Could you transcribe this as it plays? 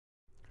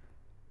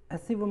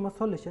SC Verma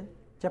solution,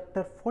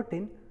 chapter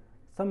 14,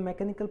 some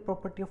mechanical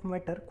property of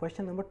matter,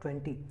 question number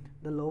 20.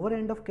 The lower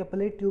end of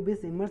capillary tube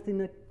is immersed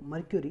in a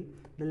mercury.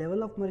 The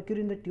level of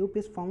mercury in the tube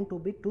is found to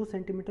be 2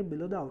 cm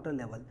below the outer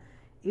level.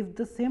 If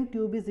the same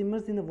tube is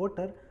immersed in the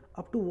water,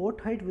 up to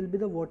what height will be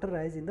the water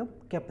rise in the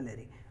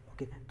capillary?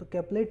 Okay, तो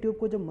capillary tube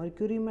को जब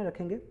mercury में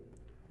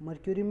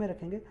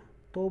रखेंगे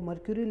तो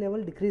mercury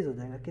level decrease हो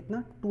जाएगा,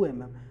 कितना 2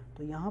 mm।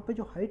 तो यहाँ पे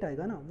जो हाइट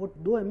आएगा ना वो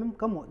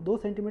 2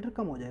 सेंटीमीटर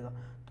कम हो जाएगा।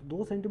 तो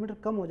 2 सेंटीमीटर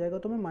कम हो जाएगा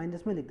तो मैं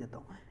माइनस में लिख देता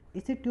हूँ।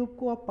 इसी ट्यूब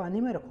को आप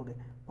पानी में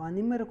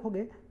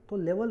रखोगे तो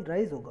लेवल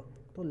राइज होगा।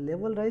 तो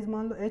लेवल राइज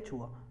मान लो h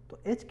हुआ, तो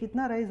h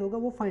कितना राइज होगा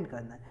वो फाइंड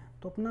करना है।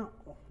 तो अपना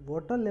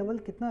वाटर लेवल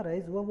कितना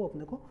राइज हुआ वो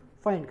अपने को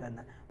फाइंड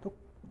करना है। तो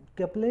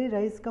कैपिलरी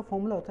राइज का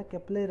फॉर्मूला होता है,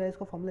 कैपिलरी राइज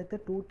का फॉर्मूला लिखते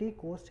हैं 2t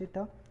cos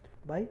theta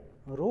by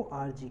rho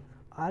rg।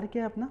 r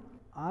क्या है अपना,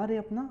 r है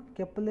अपना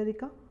कैपिलरी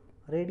का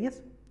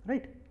रेडियस,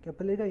 राइट,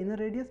 कैपिलरी का इनर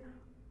रेडियस,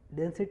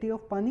 डेंसिटी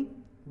ऑफ पानी,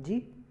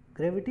 g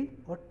ग्रेविटी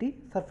और t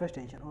सरफेस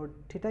टेंशन,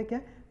 और थीटा क्या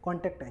है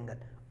कांटेक्ट एंगल।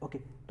 ओके,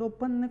 तो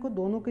अपन ने को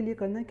दोनों के लिए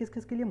करना है, किस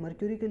किस के लिए,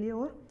 मर्क्यूरी के लिए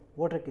और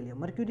वाटर के लिए।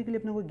 मर्क्यूरी के लिए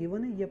अपने को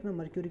गिवन है, ये अपना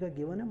मर्क्यूरी का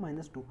गिवन है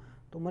 -2।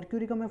 तो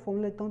मर्क्यूरी का मैं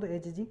फॉर्मूला लेता हूँ तो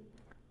Hg,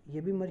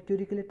 ये भी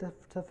मर्क्यूरी के लिए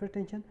सरफेस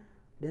टेंशन,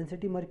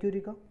 डेंसिटी मर्क्यूरी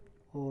का,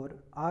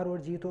 और r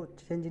और g तो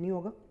चेंज नहीं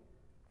होगा।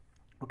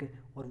 ओके,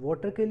 और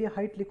वाटर के लिए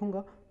हाइट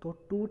लिखूंगा तो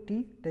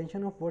 2t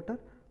टेंशन ऑफ वाटर,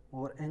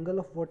 और एंगल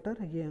ऑफ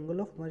वाटर ये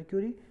angle of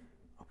mercury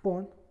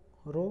upon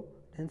rho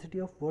density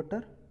of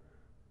water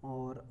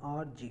और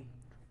rg।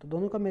 तो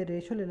दोनों का मैं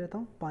रेशियो ले लेता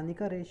हूँ, पानी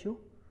का रेशियो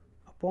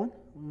अपॉन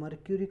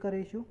मर्क्यूरी का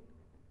रेशियो।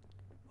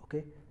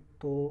 ओके,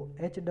 तो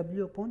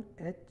HW upon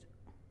H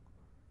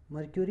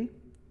mercury.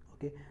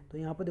 Okay, तो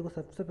यहाँ पर देखो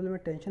सबसे पहले मैं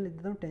टेंशन लिख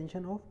देता हूँ,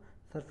 tension of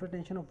surface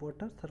tension of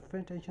water,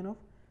 surface tension of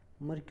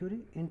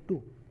mercury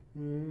into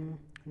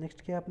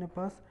next क्या है अपने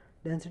पास,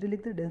 डेंसिटी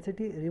लिखते हैं,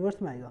 डेंसिटी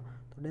रिवर्स में आएगा।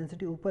 तो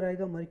डेंसिटी ऊपर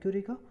आएगा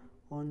मर्क्यूरी का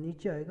और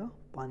नीचे आएगा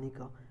पानी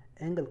का।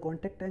 एंगल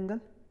कॉन्टैक्ट एंगल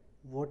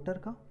वाटर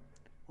का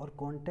और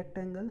कॉन्टैक्ट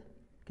एंगल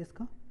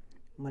किसका,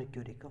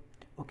 मर्क्यूरी का।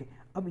 ओके,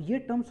 अब ये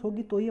टर्म्स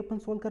होगी तो ही अपन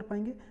सोल्व कर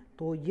पाएंगे।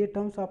 तो ये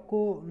टर्म्स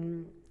आपको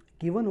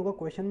गिवन होगा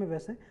क्वेश्चन में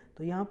वैसे।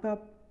 तो यहाँ पे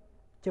आप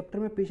चैप्टर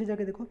में पीछे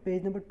जाके देखो,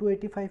 पेज नंबर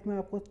 285 में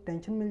आपको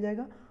टेंशन मिल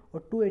जाएगा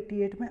और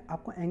 288 में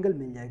आपको एंगल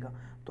मिल जाएगा।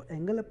 तो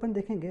एंगल अपन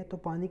देखेंगे तो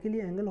पानी के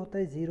लिए एंगल होता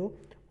है 0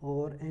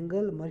 और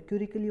एंगल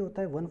मर्क्यूरी के लिए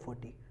होता है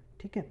 140,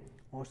 ठीक है।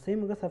 और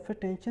सेम अगर सरफेस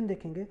टेंशन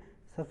देखेंगे,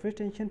 सरफेस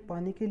टेंशन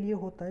पानी के लिए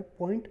होता है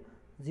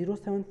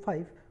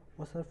 0.075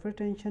 और सरफेस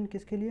टेंशन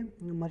किसके लिए,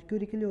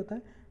 मर्क्यूरी के लिए होता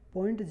है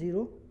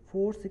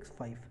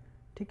 0.0465,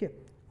 ठीक है।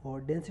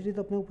 और डेंसिटी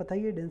तो अपने को पता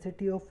ही है,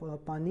 डेंसिटी ऑफ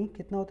पानी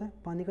कितना होता है,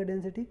 पानी का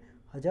डेंसिटी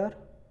 1000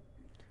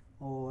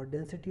 और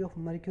डेंसिटी ऑफ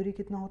मर्क्यूरी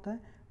कितना होता है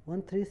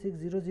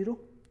 13600।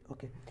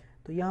 ओके,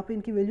 तो यहाँ पे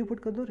इनकी वैल्यू पुट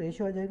कर दो,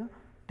 रेशियो आ जाएगा।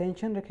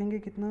 टेंशन रखेंगे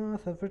कितना,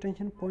 सरफेस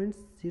टेंशन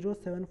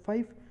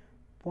 0.075,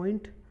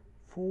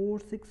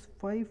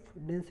 0.465,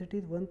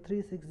 डेंसिटी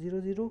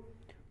 13600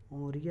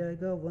 और ये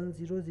आएगा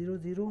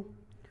 1000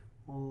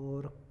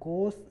 और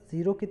कोस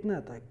 0 कितना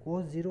आता है,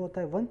 कोस 0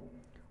 होता है 1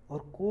 और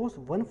कोस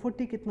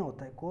 140 कितना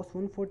होता है, कोस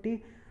 140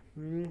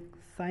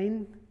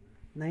 साइन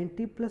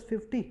 90 +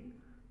 50,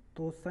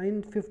 तो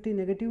साइन 50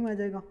 नेगेटिव में आ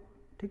जाएगा,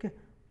 ठीक है।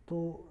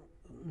 तो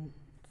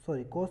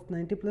सॉरी, कोस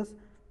 90 +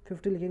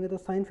 50 लिखेंगे तो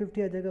साइन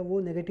 50 आ जाएगा, वो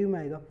नेगेटिव में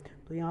आएगा।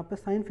 तो यहाँ पे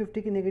साइन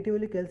 50 की नेगेटिव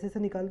वाली कैलसी से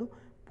निकाल दो,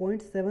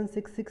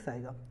 0.766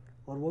 आएगा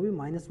और वो भी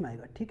माइनस में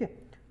आएगा, ठीक है।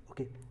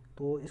 ओके,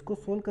 तो इसको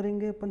सोल्व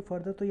करेंगे अपन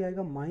फर्दर तो ये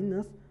आएगा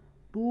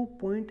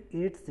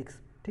 -2.86,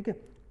 ठीक है।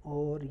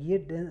 और ये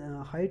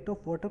हाइट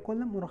ऑफ वाटर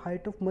कॉलम और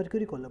हाइट ऑफ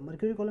मर्क्यूरी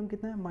कॉलम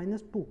कितना है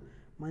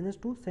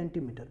 -2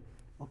 सेंटीमीटर।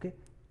 ओके,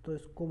 तो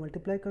इसको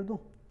मल्टीप्लाई कर दो,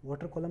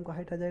 वाटर कॉलम का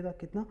हाइट आ जाएगा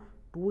कितना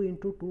 2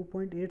 ×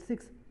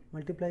 2.86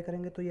 मल्टीप्लाई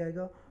करेंगे तो ये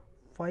आएगा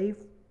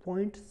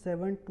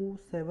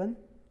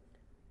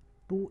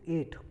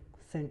 5.72728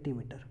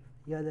 सेंटीमीटर।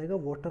 ये आ जाएगा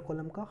वाटर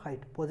कॉलम का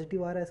हाइट।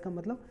 पॉजिटिव आ रहा है इसका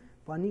मतलब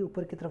पानी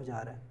ऊपर की तरफ जा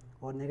रहा है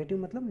और नेगेटिव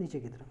मतलब नीचे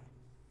की तरफ।